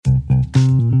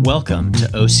Welcome to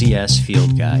OCS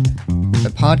Field Guide,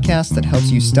 the podcast that helps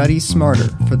you study smarter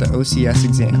for the OCS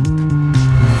exam.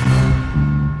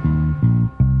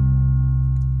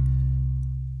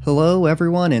 Hello,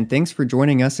 everyone, and thanks for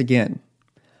joining us again.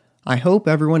 I hope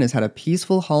everyone has had a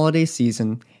peaceful holiday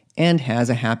season and has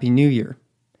a happy new year.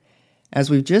 As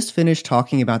we've just finished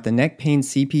talking about the neck pain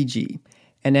CPG,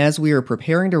 and as we are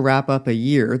preparing to wrap up a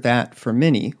year that, for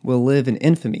many, will live in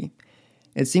infamy,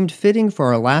 it seemed fitting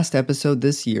for our last episode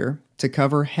this year to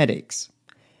cover headaches.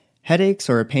 Headaches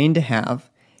are a pain to have,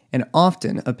 and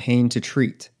often a pain to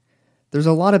treat. There's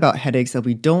a lot about headaches that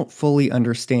we don't fully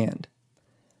understand.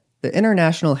 The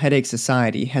International Headache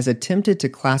Society has attempted to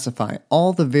classify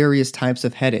all the various types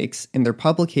of headaches in their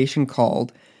publication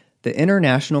called the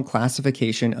International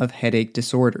Classification of Headache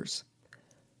Disorders.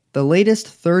 The latest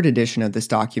third edition of this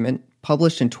document,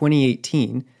 published in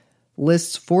 2018,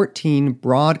 lists 14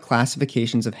 broad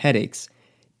classifications of headaches,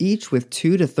 each with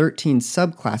 2 to 13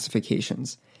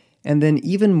 subclassifications, and then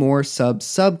even more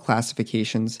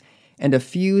sub-subclassifications and a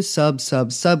few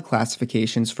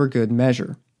sub-sub-subclassifications for good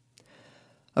measure.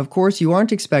 Of course, you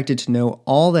aren't expected to know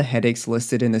all the headaches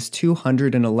listed in this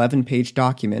 211-page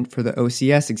document for the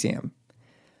OCS exam.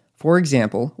 For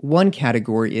example, one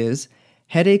category is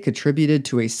headache attributed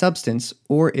to a substance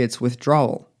or its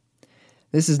withdrawal.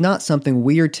 This is not something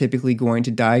we are typically going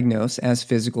to diagnose as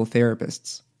physical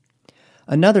therapists.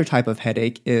 Another type of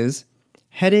headache is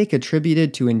headache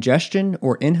attributed to ingestion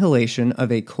or inhalation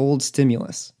of a cold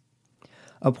stimulus.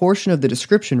 A portion of the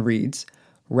description reads,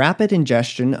 rapid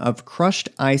ingestion of crushed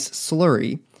ice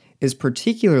slurry is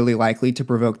particularly likely to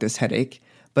provoke this headache,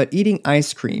 but eating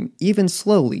ice cream, even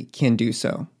slowly, can do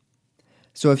so.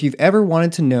 So if you've ever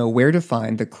wanted to know where to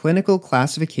find the clinical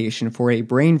classification for a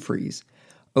brain freeze,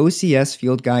 OCS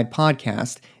Field Guide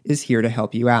Podcast is here to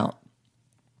help you out.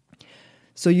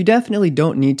 So you definitely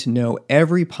don't need to know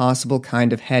every possible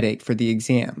kind of headache for the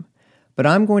exam, but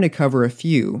I'm going to cover a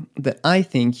few that I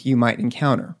think you might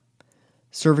encounter.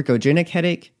 Cervicogenic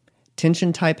headache,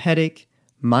 tension-type headache,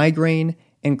 migraine,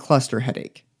 and cluster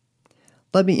headache.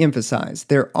 Let me emphasize,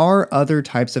 there are other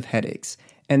types of headaches,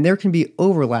 and there can be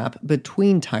overlap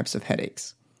between types of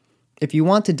headaches. If you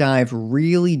want to dive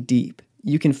really deep,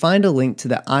 you can find a link to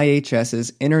the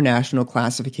IHS's International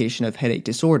Classification of Headache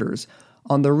Disorders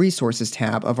on the Resources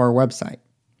tab of our website.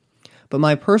 But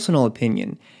my personal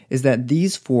opinion is that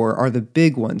these 4 are the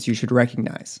big ones you should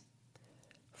recognize.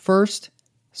 First,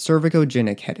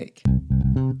 cervicogenic headache.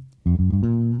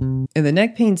 In the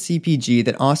neck pain CPG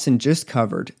that Austin just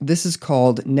covered, this is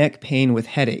called neck pain with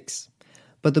headaches.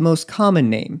 But the most common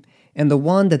name, and the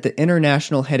one that the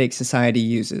International Headache Society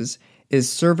uses, is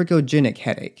cervicogenic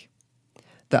headache.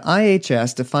 The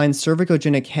IHS defines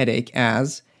cervicogenic headache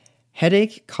as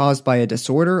headache caused by a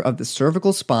disorder of the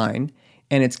cervical spine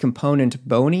and its component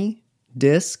bony,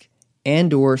 disc,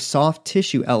 and/or soft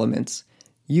tissue elements,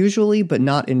 usually but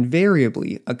not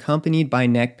invariably accompanied by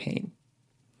neck pain.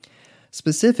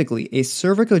 Specifically, a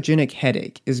cervicogenic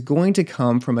headache is going to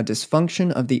come from a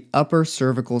dysfunction of the upper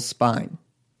cervical spine.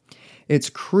 It's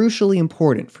crucially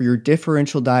important for your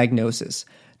differential diagnosis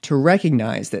to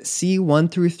recognize that C1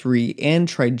 through 3 and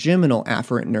trigeminal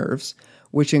afferent nerves,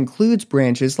 which includes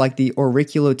branches like the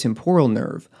auriculotemporal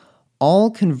nerve,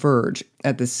 all converge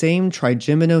at the same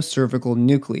trigeminocervical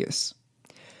nucleus.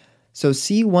 So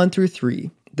C1 through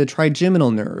 3, the trigeminal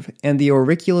nerve, and the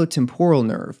auriculotemporal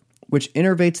nerve, which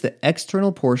innervates the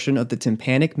external portion of the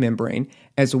tympanic membrane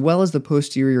as well as the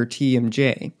posterior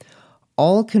TMJ,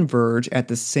 all converge at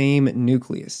the same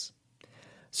nucleus.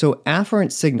 So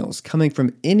afferent signals coming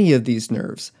from any of these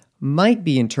nerves might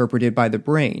be interpreted by the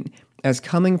brain as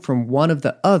coming from one of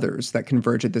the others that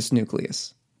converge at this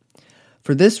nucleus.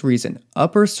 For this reason,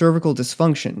 upper cervical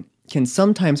dysfunction can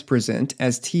sometimes present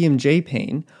as TMJ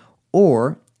pain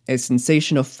or a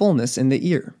sensation of fullness in the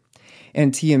ear,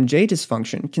 and TMJ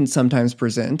dysfunction can sometimes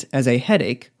present as a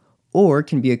headache or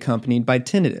can be accompanied by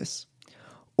tinnitus.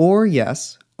 Or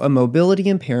yes, a mobility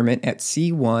impairment at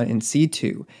C1 and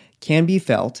C2 can be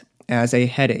felt as a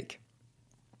headache.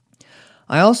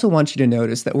 I also want you to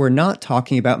notice that we're not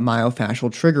talking about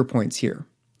myofascial trigger points here.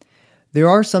 There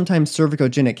are sometimes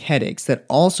cervicogenic headaches that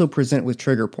also present with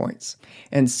trigger points,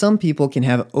 and some people can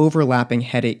have overlapping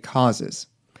headache causes.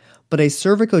 But a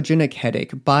cervicogenic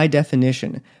headache, by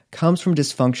definition, comes from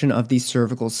dysfunction of the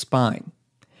cervical spine.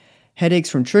 Headaches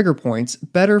from trigger points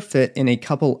better fit in a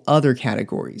couple other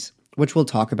categories, which we'll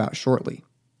talk about shortly.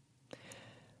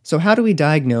 So how do we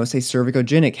diagnose a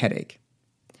cervicogenic headache?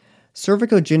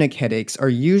 Cervicogenic headaches are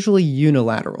usually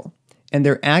unilateral, and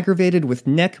they're aggravated with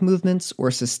neck movements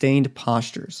or sustained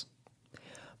postures.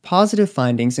 Positive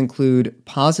findings include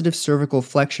positive cervical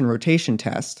flexion rotation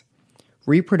test,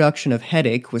 reproduction of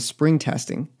headache with spring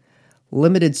testing,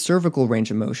 limited cervical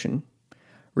range of motion,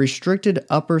 restricted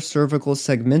upper cervical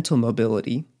segmental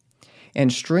mobility,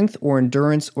 and strength or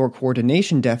endurance or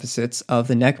coordination deficits of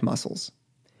the neck muscles.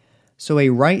 So a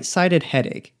right-sided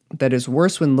headache that is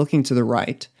worse when looking to the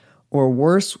right or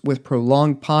worse with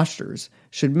prolonged postures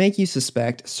should make you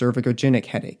suspect cervicogenic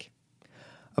headache.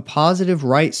 A positive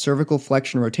right cervical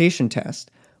flexion rotation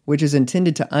test, which is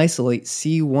intended to isolate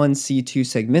C1-C2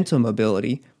 segmental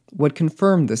mobility, would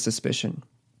confirm this suspicion.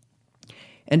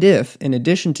 And if, in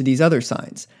addition to these other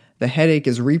signs, the headache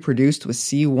is reproduced with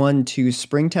C1-2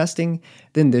 spring testing,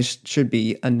 then this should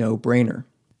be a no-brainer.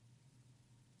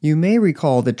 You may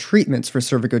recall the treatments for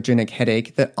cervicogenic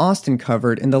headache that Austin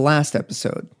covered in the last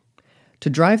episode. To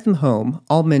drive them home,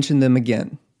 I'll mention them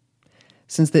again.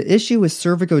 Since the issue with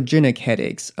cervicogenic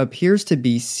headaches appears to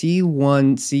be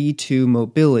C1-C2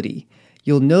 mobility,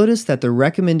 you'll notice that the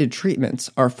recommended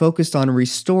treatments are focused on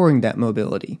restoring that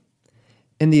mobility.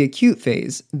 In the acute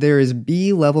phase, there is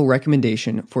B-level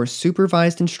recommendation for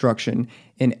supervised instruction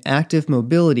in active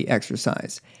mobility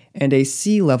exercise and a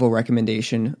C-level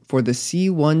recommendation for the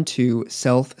C1-2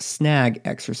 self-snag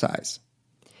exercise.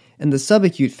 In the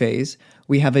subacute phase,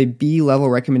 we have a B-level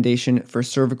recommendation for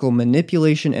cervical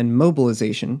manipulation and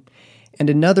mobilization, and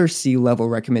another C-level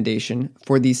recommendation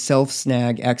for the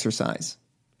self-snag exercise.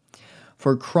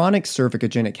 For chronic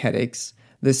cervicogenic headaches,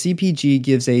 the CPG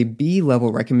gives a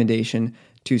B-level recommendation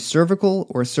to cervical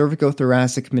or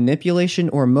cervicothoracic manipulation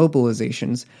or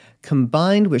mobilizations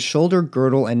combined with shoulder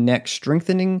girdle and neck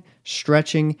strengthening,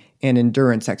 stretching, and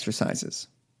endurance exercises.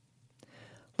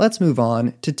 Let's move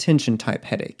on to tension-type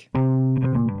headache.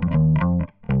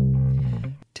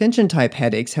 Tension-type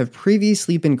headaches have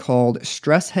previously been called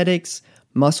stress headaches,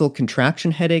 muscle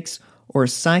contraction headaches, or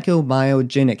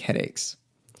psychomyogenic headaches.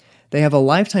 They have a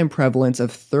lifetime prevalence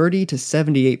of 30 to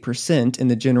 78% in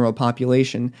the general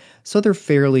population, so they're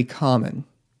fairly common.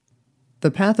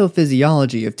 The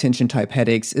pathophysiology of tension-type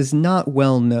headaches is not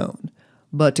well known,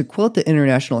 but to quote the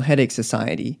International Headache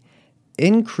Society,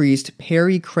 increased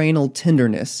pericranial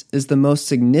tenderness is the most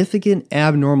significant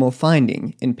abnormal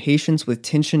finding in patients with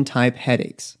tension-type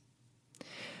headaches.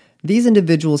 These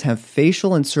individuals have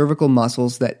facial and cervical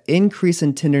muscles that increase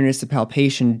in tenderness of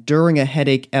palpation during a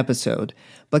headache episode,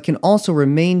 but can also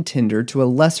remain tender to a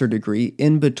lesser degree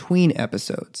in between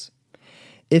episodes.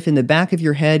 If in the back of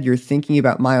your head you're thinking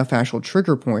about myofascial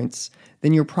trigger points,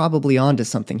 then you're probably onto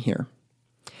something here.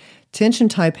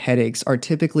 Tension-type headaches are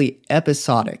typically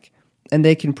episodic, and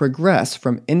they can progress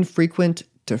from infrequent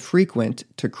to frequent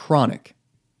to chronic.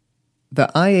 The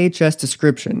IHS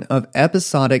description of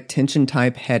episodic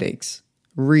tension-type headaches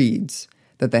reads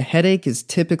that the headache is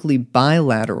typically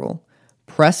bilateral,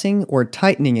 pressing or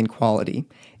tightening in quality,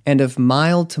 and of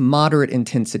mild to moderate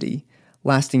intensity,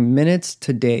 lasting minutes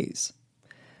to days.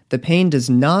 The pain does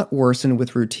not worsen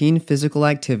with routine physical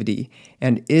activity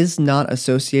and is not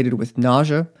associated with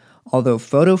nausea, although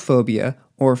photophobia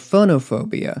or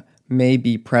phonophobia may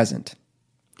be present.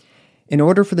 In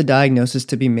order for the diagnosis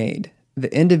to be made,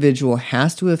 the individual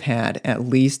has to have had at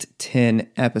least 10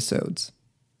 episodes.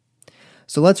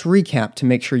 So let's recap to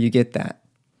make sure you get that.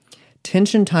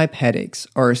 Tension-type headaches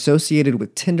are associated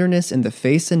with tenderness in the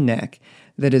face and neck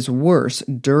that is worse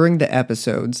during the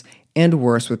episodes and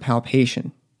worse with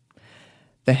palpation.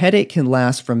 The headache can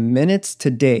last from minutes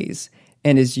to days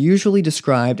and is usually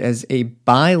described as a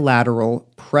bilateral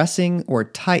pressing or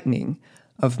tightening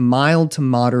of mild to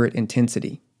moderate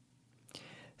intensity.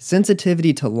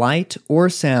 Sensitivity to light or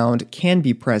sound can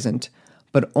be present,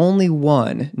 but only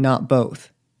one, not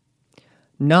both.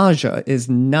 Nausea is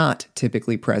not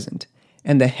typically present,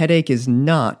 and the headache is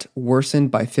not worsened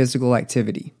by physical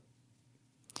activity.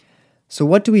 So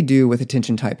what do we do with a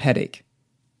tension-type headache?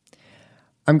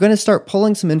 I'm going to start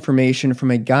pulling some information from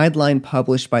a guideline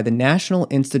published by the National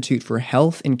Institute for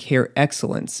Health and Care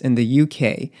Excellence in the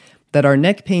UK that our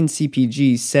neck pain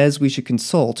CPG says we should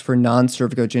consult for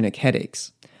non-cervicogenic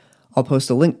headaches. I'll post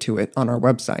a link to it on our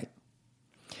website.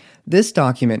 This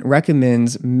document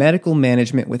recommends medical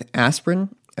management with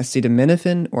aspirin,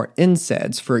 acetaminophen, or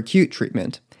NSAIDs for acute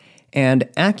treatment, and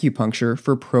acupuncture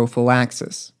for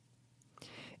prophylaxis.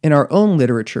 In our own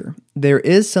literature, there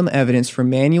is some evidence for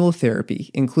manual therapy,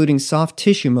 including soft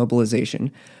tissue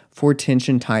mobilization, for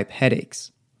tension-type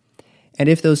headaches. And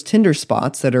if those tender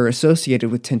spots that are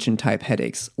associated with tension-type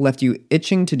headaches left you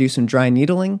itching to do some dry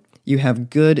needling, you have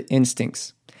good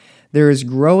instincts. There is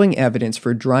growing evidence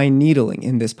for dry needling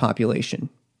in this population.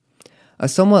 A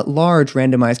somewhat large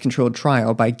randomized controlled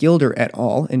trial by Gilder et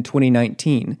al. In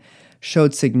 2019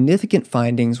 showed significant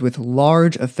findings with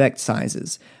large effect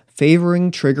sizes,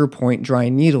 favoring trigger point dry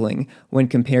needling when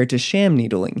compared to sham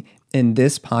needling in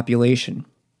this population.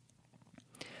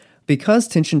 Because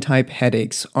tension-type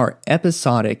headaches are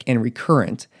episodic and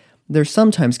recurrent, they're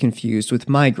sometimes confused with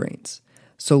migraines.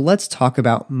 So let's talk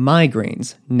about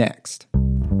migraines next.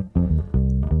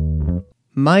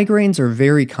 Migraines are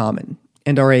very common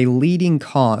and are a leading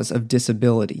cause of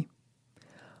disability.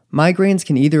 Migraines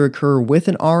can either occur with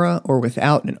an aura or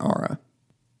without an aura.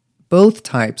 Both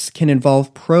types can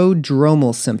involve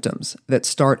prodromal symptoms that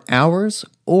start hours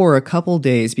or a couple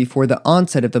days before the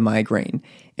onset of the migraine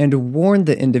and warn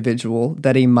the individual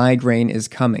that a migraine is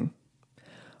coming.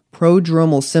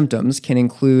 Prodromal symptoms can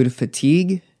include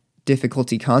fatigue,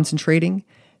 difficulty concentrating,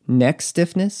 neck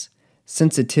stiffness,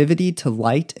 sensitivity to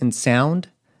light and sound,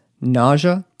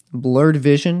 nausea, blurred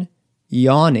vision,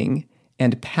 yawning,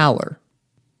 and pallor.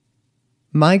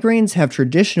 Migraines have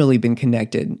traditionally been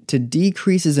connected to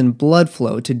decreases in blood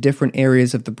flow to different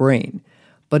areas of the brain,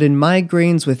 but in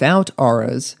migraines without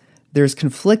auras, there's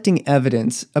conflicting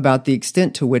evidence about the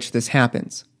extent to which this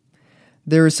happens.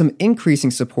 There is some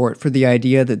increasing support for the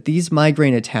idea that these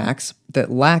migraine attacks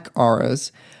that lack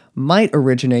auras might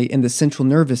originate in the central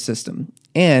nervous system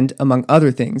and, among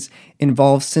other things,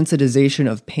 involve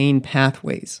sensitization of pain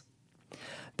pathways.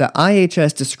 The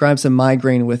IHS describes a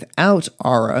migraine without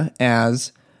aura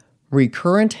as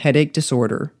recurrent headache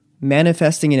disorder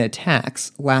manifesting in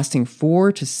attacks lasting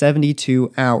 4 to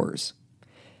 72 hours.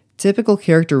 Typical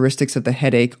characteristics of the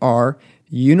headache are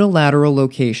unilateral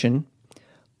location,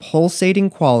 pulsating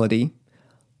quality,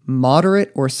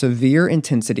 moderate or severe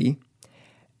intensity,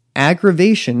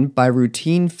 aggravation by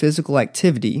routine physical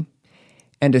activity,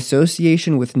 and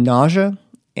association with nausea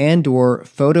and/or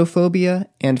photophobia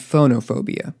and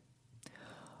phonophobia.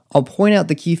 I'll point out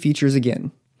the key features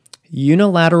again: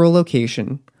 unilateral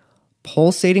location,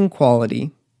 pulsating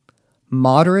quality,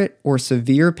 moderate or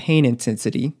severe pain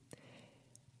intensity,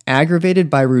 aggravated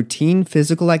by routine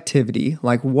physical activity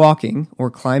like walking or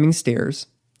climbing stairs,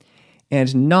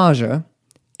 and nausea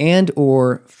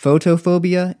and/or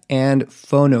photophobia and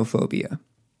phonophobia.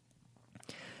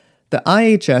 The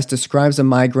IHS describes a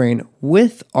migraine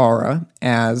with aura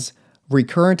as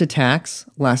recurrent attacks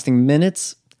lasting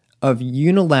minutes of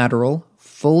unilateral,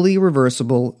 fully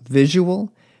reversible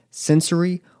visual,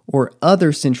 sensory, or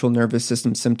other central nervous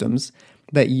system symptoms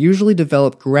that usually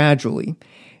develop gradually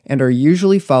and are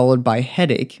usually followed by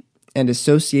headache and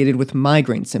associated with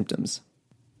migraine symptoms.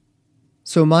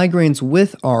 So migraines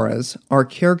with auras are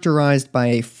characterized by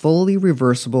a fully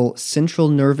reversible central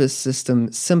nervous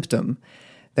system symptom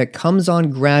that comes on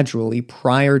gradually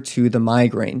prior to the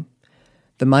migraine.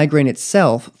 The migraine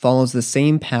itself follows the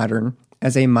same pattern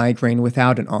as a migraine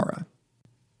without an aura.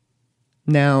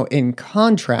 Now, in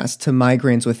contrast to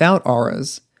migraines without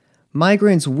auras,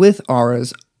 migraines with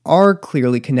auras are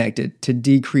clearly connected to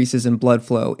decreases in blood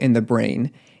flow in the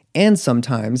brain and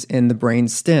sometimes in the brain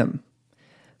stem.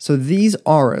 So these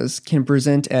auras can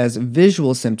present as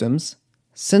visual symptoms,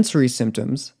 sensory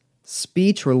symptoms,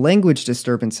 speech or language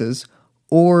disturbances,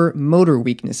 or motor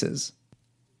weaknesses.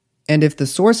 And if the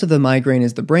source of the migraine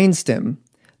is the brainstem,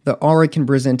 the aura can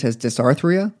present as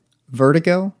dysarthria,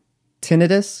 vertigo,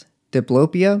 tinnitus,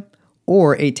 diplopia,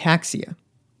 or ataxia.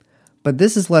 But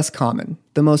this is less common.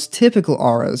 The most typical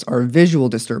auras are visual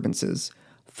disturbances,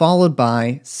 followed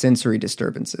by sensory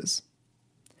disturbances.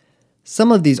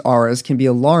 Some of these auras can be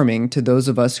alarming to those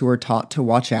of us who are taught to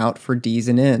watch out for D's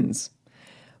and N's.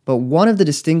 But one of the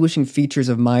distinguishing features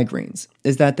of migraines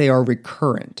is that they are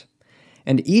recurrent.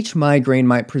 And each migraine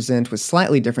might present with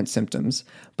slightly different symptoms,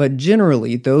 but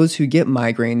generally those who get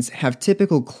migraines have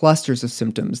typical clusters of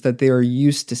symptoms that they are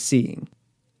used to seeing.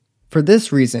 For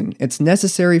this reason, it's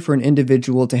necessary for an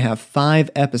individual to have 5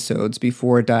 episodes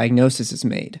before a diagnosis is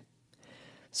made.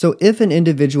 So if an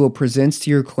individual presents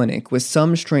to your clinic with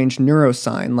some strange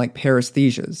neurosign like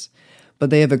paresthesias, but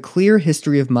they have a clear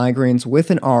history of migraines with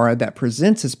an aura that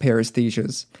presents as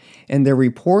paresthesias, and their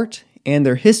report and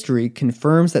their history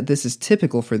confirms that this is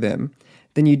typical for them,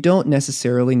 then you don't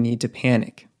necessarily need to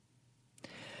panic.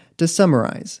 To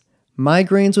summarize,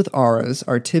 migraines with auras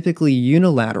are typically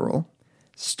unilateral,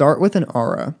 start with an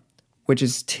aura, which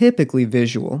is typically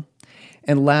visual,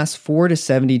 and last 4 to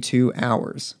 72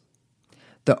 hours.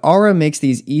 The aura makes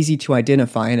these easy to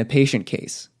identify in a patient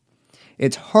case.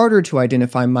 It's harder to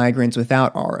identify migraines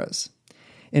without auras.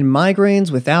 In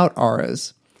migraines without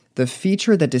auras, the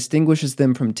feature that distinguishes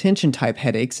them from tension-type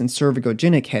headaches and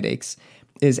cervicogenic headaches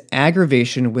is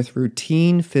aggravation with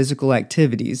routine physical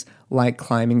activities like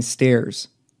climbing stairs.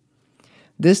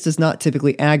 This does not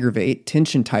typically aggravate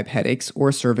tension-type headaches or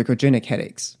cervicogenic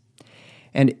headaches.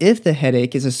 And if the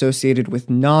headache is associated with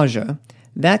nausea,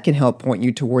 that can help point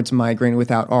you towards migraine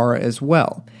without aura as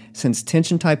well, since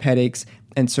tension-type headaches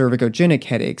and cervicogenic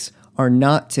headaches are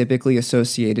not typically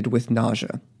associated with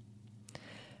nausea.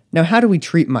 Now, how do we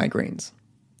treat migraines?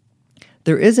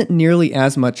 There isn't nearly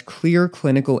as much clear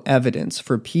clinical evidence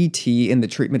for PT in the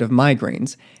treatment of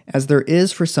migraines as there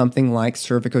is for something like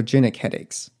cervicogenic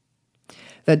headaches.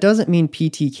 That doesn't mean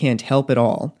PT can't help at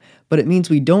all, but it means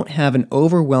we don't have an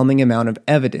overwhelming amount of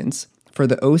evidence for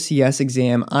the OCS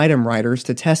exam item writers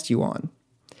to test you on.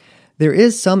 There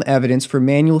is some evidence for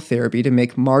manual therapy to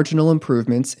make marginal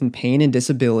improvements in pain and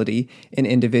disability in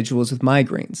individuals with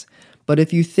migraines, but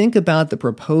if you think about the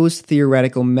proposed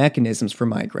theoretical mechanisms for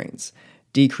migraines,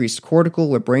 decreased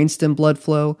cortical or brainstem blood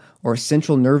flow, or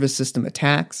central nervous system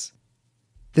attacks,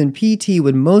 then PT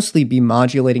would mostly be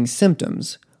modulating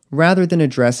symptoms rather than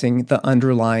addressing the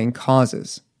underlying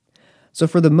causes. So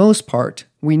for the most part,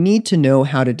 we need to know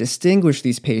how to distinguish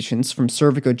these patients from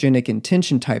cervicogenic and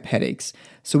tension-type headaches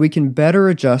so we can better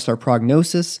adjust our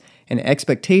prognosis and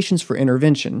expectations for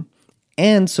intervention,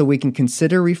 and so we can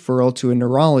consider referral to a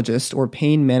neurologist or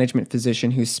pain management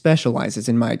physician who specializes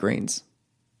in migraines.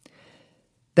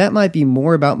 That might be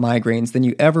more about migraines than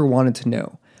you ever wanted to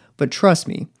know, but trust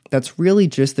me, that's really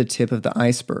just the tip of the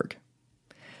iceberg.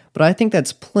 But I think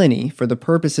that's plenty for the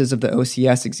purposes of the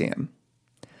OCS exam.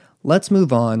 Let's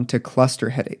move on to cluster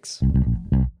headaches.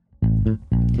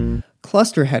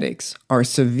 Cluster headaches are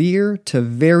severe to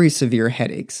very severe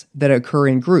headaches that occur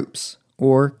in groups,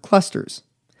 or clusters.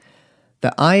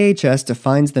 The IHS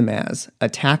defines them as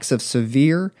attacks of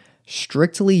severe,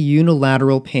 strictly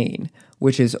unilateral pain,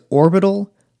 which is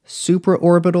orbital,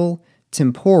 supraorbital,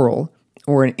 temporal,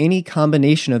 or in any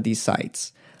combination of these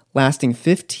sites, lasting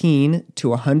 15 to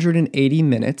 180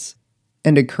 minutes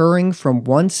and occurring from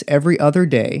once every other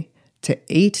day to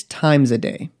 8 times a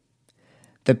day.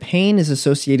 The pain is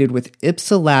associated with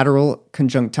ipsilateral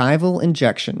conjunctival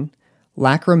injection,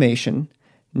 lacrimation,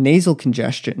 nasal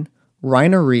congestion,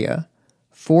 rhinorrhea,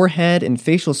 forehead and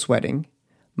facial sweating,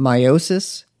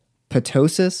 miosis,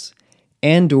 ptosis,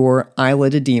 and/or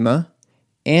eyelid edema,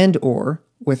 and/or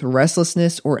with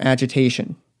restlessness or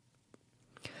agitation.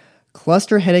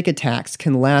 Cluster headache attacks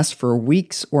can last for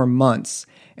weeks or months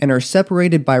and are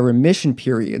separated by remission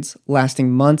periods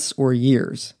lasting months or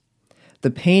years.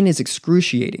 The pain is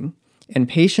excruciating, and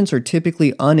patients are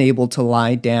typically unable to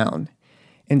lie down.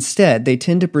 Instead, they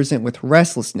tend to present with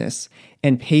restlessness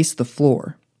and pace the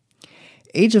floor.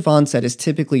 Age of onset is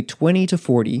typically 20 to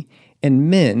 40, and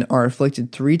men are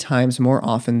afflicted 3 times more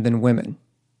often than women.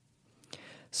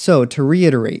 So, to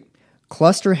reiterate,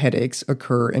 cluster headaches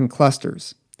occur in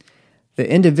clusters. The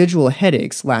individual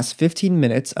headaches last 15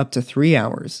 minutes up to 3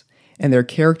 hours, and they're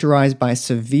characterized by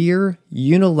severe,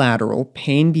 unilateral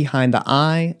pain behind the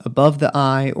eye, above the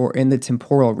eye, or in the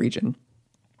temporal region.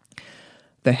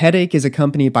 The headache is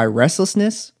accompanied by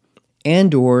restlessness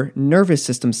and/or nervous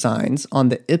system signs on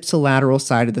the ipsilateral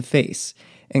side of the face,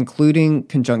 including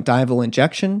conjunctival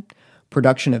injection,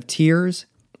 production of tears,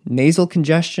 nasal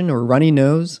congestion or runny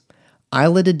nose,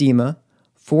 eyelid edema,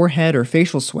 forehead or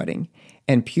facial sweating,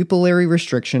 and pupillary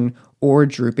restriction or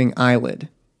drooping eyelid.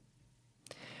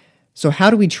 So how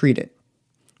do we treat it?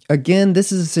 Again,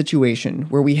 this is a situation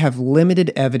where we have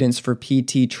limited evidence for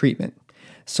PT treatment,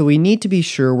 so we need to be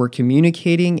sure we're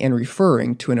communicating and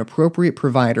referring to an appropriate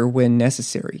provider when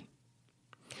necessary.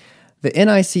 The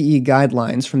NICE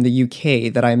guidelines from the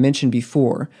UK that I mentioned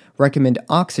before recommend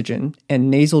oxygen and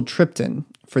nasal triptan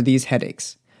for these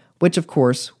headaches, which of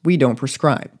course we don't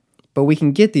prescribe, but we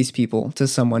can get these people to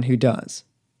someone who does.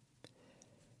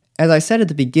 As I said at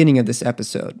the beginning of this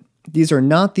episode, these are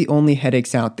not the only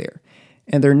headaches out there,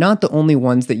 and they're not the only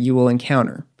ones that you will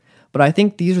encounter, but I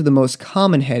think these are the most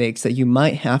common headaches that you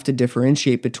might have to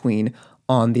differentiate between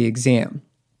on the exam.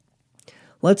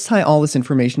 Let's tie all this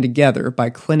information together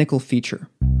by clinical feature.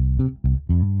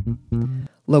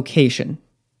 Location.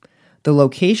 The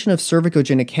location of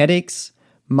cervicogenic headaches,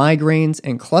 migraines,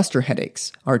 and cluster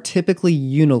headaches are typically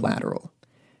unilateral.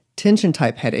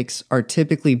 Tension-type headaches are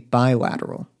typically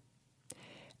bilateral.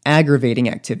 Aggravating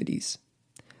activities.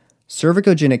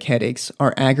 Cervicogenic headaches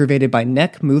are aggravated by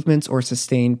neck movements or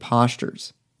sustained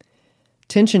postures.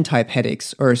 Tension-type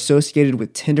headaches are associated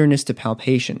with tenderness to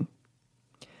palpation.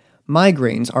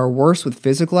 Migraines are worse with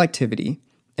physical activity,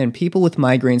 and people with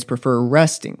migraines prefer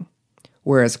resting,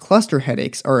 whereas cluster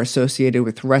headaches are associated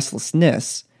with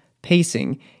restlessness,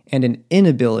 pacing, and an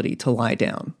inability to lie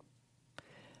down.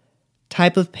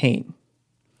 Type of pain.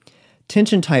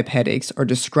 Tension-type headaches are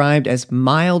described as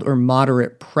mild or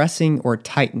moderate pressing or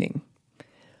tightening.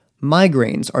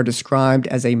 Migraines are described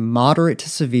as a moderate to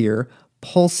severe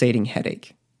pulsating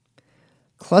headache.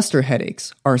 Cluster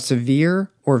headaches are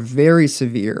severe or very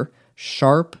severe,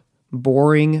 sharp,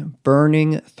 boring,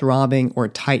 burning, throbbing, or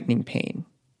tightening pain.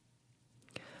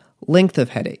 Length of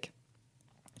headache.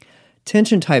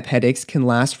 Tension-type headaches can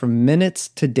last from minutes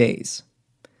to days.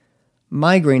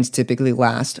 Migraines typically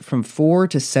last from 4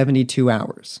 to 72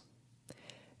 hours.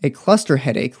 A cluster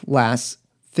headache lasts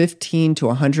 15 to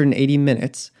 180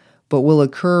 minutes, but will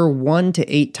occur 1 to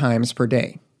 8 times per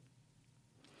day.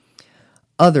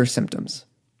 Other symptoms.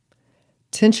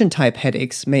 Tension-type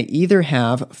headaches may either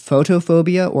have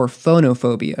photophobia or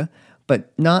phonophobia,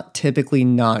 but not typically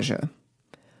nausea.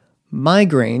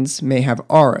 Migraines may have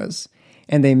auras,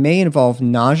 and they may involve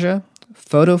nausea,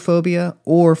 photophobia,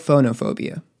 or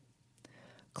phonophobia.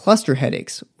 Cluster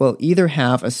headaches will either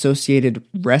have associated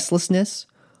restlessness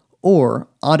or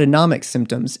autonomic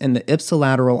symptoms in the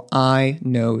ipsilateral eye,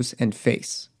 nose, and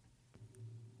face.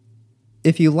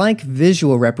 If you like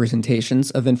visual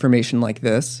representations of information like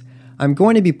this, I'm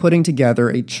going to be putting together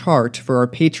a chart for our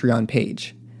Patreon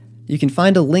page. You can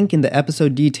find a link in the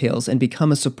episode details and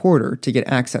become a supporter to get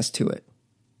access to it.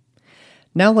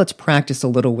 Now let's practice a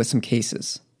little with some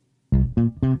cases.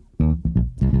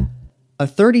 A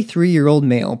 33-year-old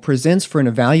male presents for an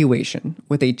evaluation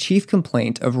with a chief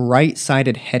complaint of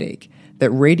right-sided headache that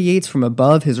radiates from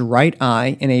above his right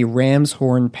eye in a ram's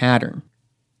horn pattern.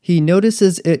 He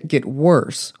notices it get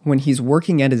worse when he's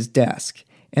working at his desk,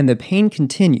 and the pain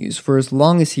continues for as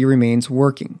long as he remains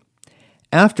working.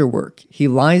 After work, he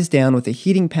lies down with a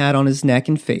heating pad on his neck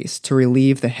and face to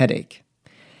relieve the headache.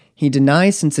 He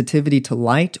denies sensitivity to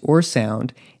light or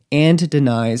sound and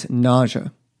denies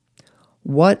nausea.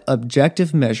 What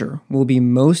objective measure will be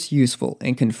most useful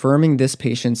in confirming this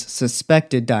patient's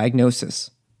suspected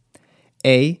diagnosis?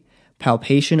 A.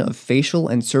 Palpation of facial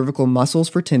and cervical muscles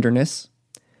for tenderness.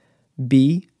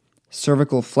 B.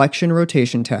 Cervical flexion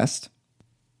rotation test.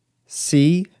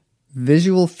 C.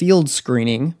 Visual field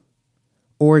screening.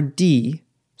 Or D.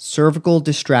 Cervical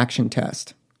distraction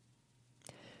test.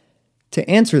 To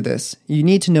answer this, you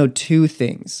need to know two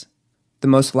things: the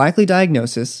most likely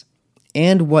diagnosis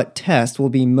and what test will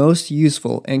be most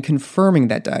useful in confirming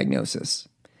that diagnosis.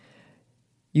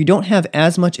 You don't have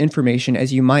as much information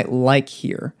as you might like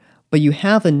here, but you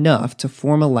have enough to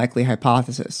form a likely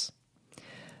hypothesis.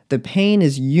 The pain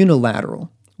is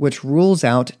unilateral, which rules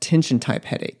out tension-type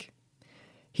headache.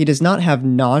 He does not have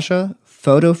nausea,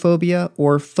 photophobia,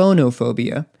 or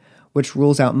phonophobia, which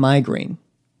rules out migraine.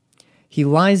 He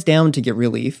lies down to get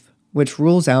relief, which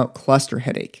rules out cluster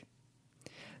headache.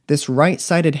 This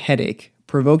right-sided headache,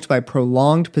 provoked by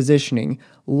prolonged positioning,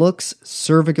 looks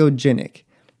cervicogenic,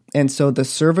 and so the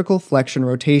cervical flexion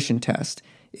rotation test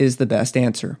is the best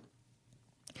answer.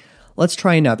 Let's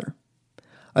try another.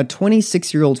 A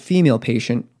 26-year-old female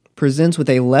patient presents with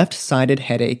a left-sided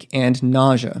headache and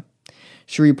nausea.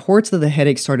 She reports that the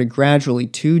headache started gradually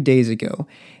 2 days ago,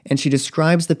 and she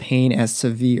describes the pain as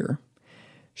severe.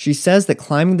 She says that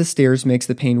climbing the stairs makes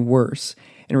the pain worse,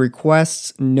 and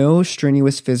requests no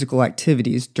strenuous physical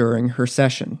activities during her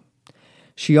session.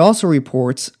 She also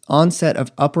reports onset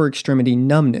of upper extremity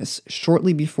numbness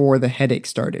shortly before the headache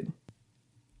started.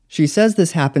 She says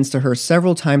this happens to her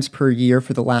several times per year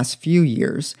for the last few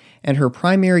years, and her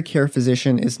primary care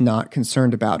physician is not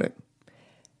concerned about it.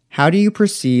 How do you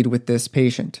proceed with this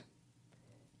patient?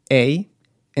 A.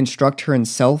 Instruct her in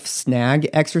self-snag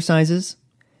exercises.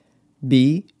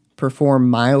 B. Perform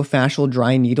myofascial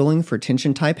dry needling for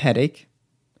tension-type headache.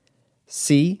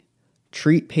 C.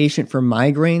 Treat patient for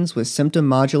migraines with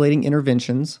symptom-modulating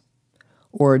interventions.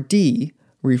 Or D.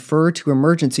 Refer to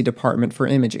emergency department for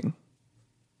imaging.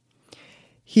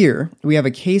 Here, we have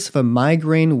a case of a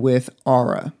migraine with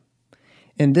aura.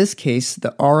 In this case,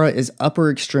 the aura is upper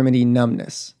extremity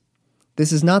numbness.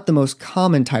 This is not the most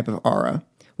common type of aura,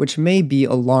 which may be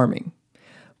alarming,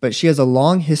 but she has a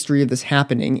long history of this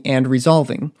happening and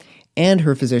resolving, and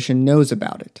her physician knows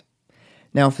about it.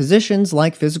 Now, physicians,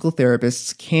 like physical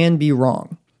therapists, can be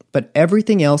wrong, but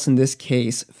everything else in this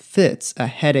case fits a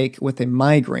headache with a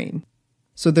migraine,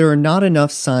 so there are not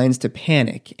enough signs to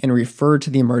panic and refer to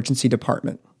the emergency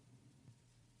department.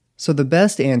 So the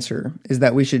best answer is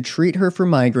that we should treat her for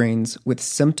migraines with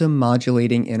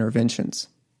symptom-modulating interventions.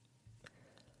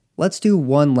 Let's do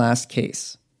one last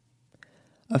case.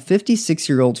 A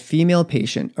 56-year-old female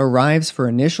patient arrives for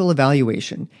initial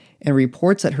evaluation and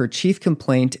reports that her chief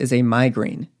complaint is a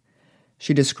migraine.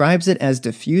 She describes it as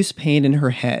diffuse pain in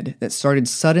her head that started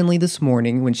suddenly this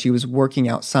morning when she was working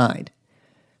outside.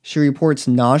 She reports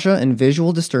nausea and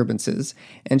visual disturbances,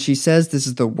 and she says this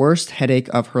is the worst headache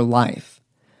of her life.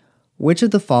 Which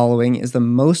of the following is the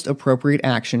most appropriate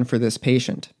action for this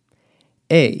patient?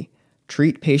 A.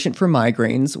 treat patient for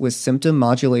migraines with symptom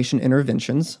modulation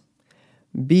interventions.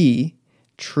 B,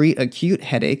 treat acute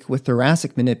headache with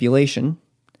thoracic manipulation.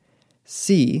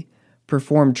 C,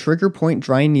 perform trigger point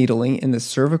dry needling in the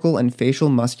cervical and facial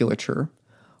musculature.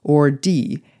 Or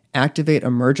D, activate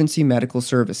emergency medical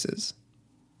services.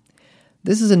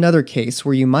 This is another case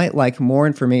where you might like more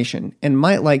information and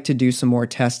might like to do some more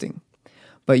testing,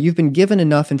 but you've been given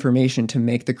enough information to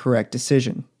make the correct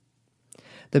decision.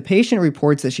 The patient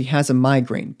reports that she has a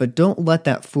migraine, but don't let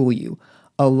that fool you.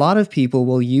 A lot of people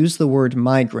will use the word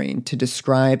migraine to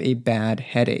describe a bad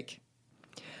headache.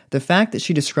 The fact that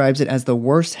she describes it as the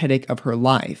worst headache of her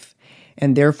life,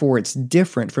 and therefore it's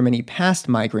different from any past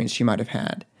migraines she might have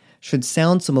had, should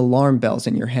sound some alarm bells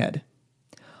in your head.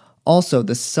 Also,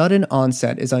 the sudden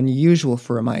onset is unusual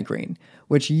for a migraine,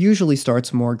 which usually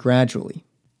starts more gradually.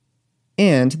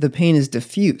 And the pain is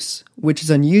diffuse, which is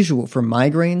unusual for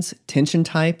migraines, tension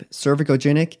type,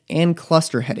 cervicogenic, and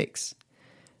cluster headaches.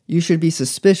 You should be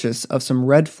suspicious of some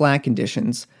red flag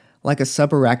conditions like a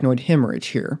subarachnoid hemorrhage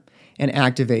here and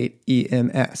activate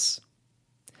EMS.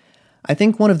 I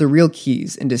think one of the real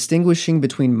keys in distinguishing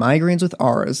between migraines with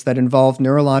auras that involve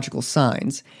neurological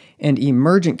signs and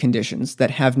emergent conditions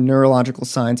that have neurological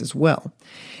signs as well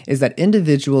is that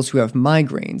individuals who have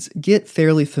migraines get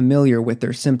fairly familiar with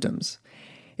their symptoms.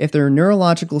 If their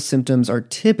neurological symptoms are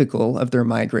typical of their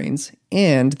migraines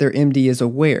and their MD is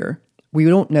aware, we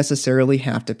don't necessarily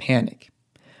have to panic.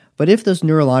 But if those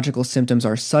neurological symptoms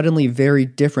are suddenly very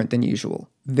different than usual,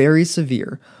 very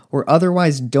severe, or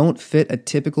otherwise don't fit a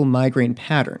typical migraine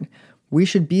pattern, we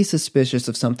should be suspicious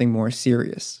of something more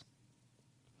serious.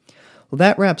 Well,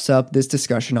 that wraps up this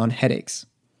discussion on headaches.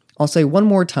 I'll say one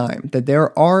more time that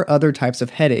there are other types of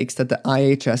headaches that the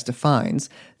IHS defines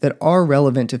that are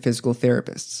relevant to physical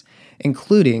therapists,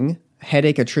 including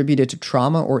headache attributed to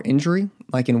trauma or injury,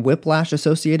 like in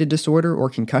whiplash-associated disorder or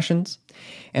concussions,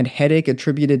 and headache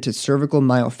attributed to cervical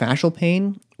myofascial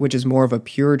pain, which is more of a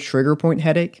pure trigger point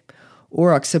headache,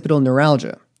 or occipital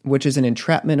neuralgia, which is an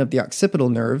entrapment of the occipital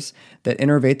nerves that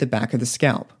innervate the back of the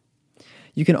scalp.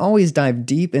 You can always dive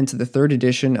deep into the third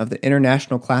edition of the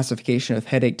International Classification of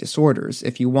Headache Disorders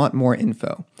if you want more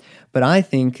info, but I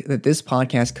think that this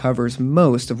podcast covers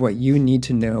most of what you need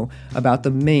to know about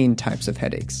the main types of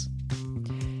headaches.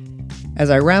 As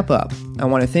I wrap up, I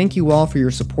want to thank you all for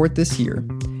your support this year,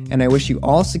 and I wish you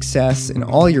all success in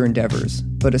all your endeavors,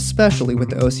 but especially with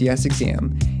the OCS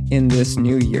exam in this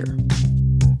new year.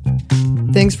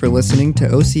 Thanks for listening to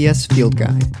OCS Field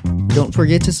Guide. Don't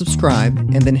forget to subscribe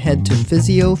and then head to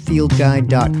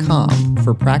physiofieldguide.com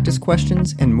for practice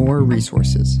questions and more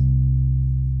resources.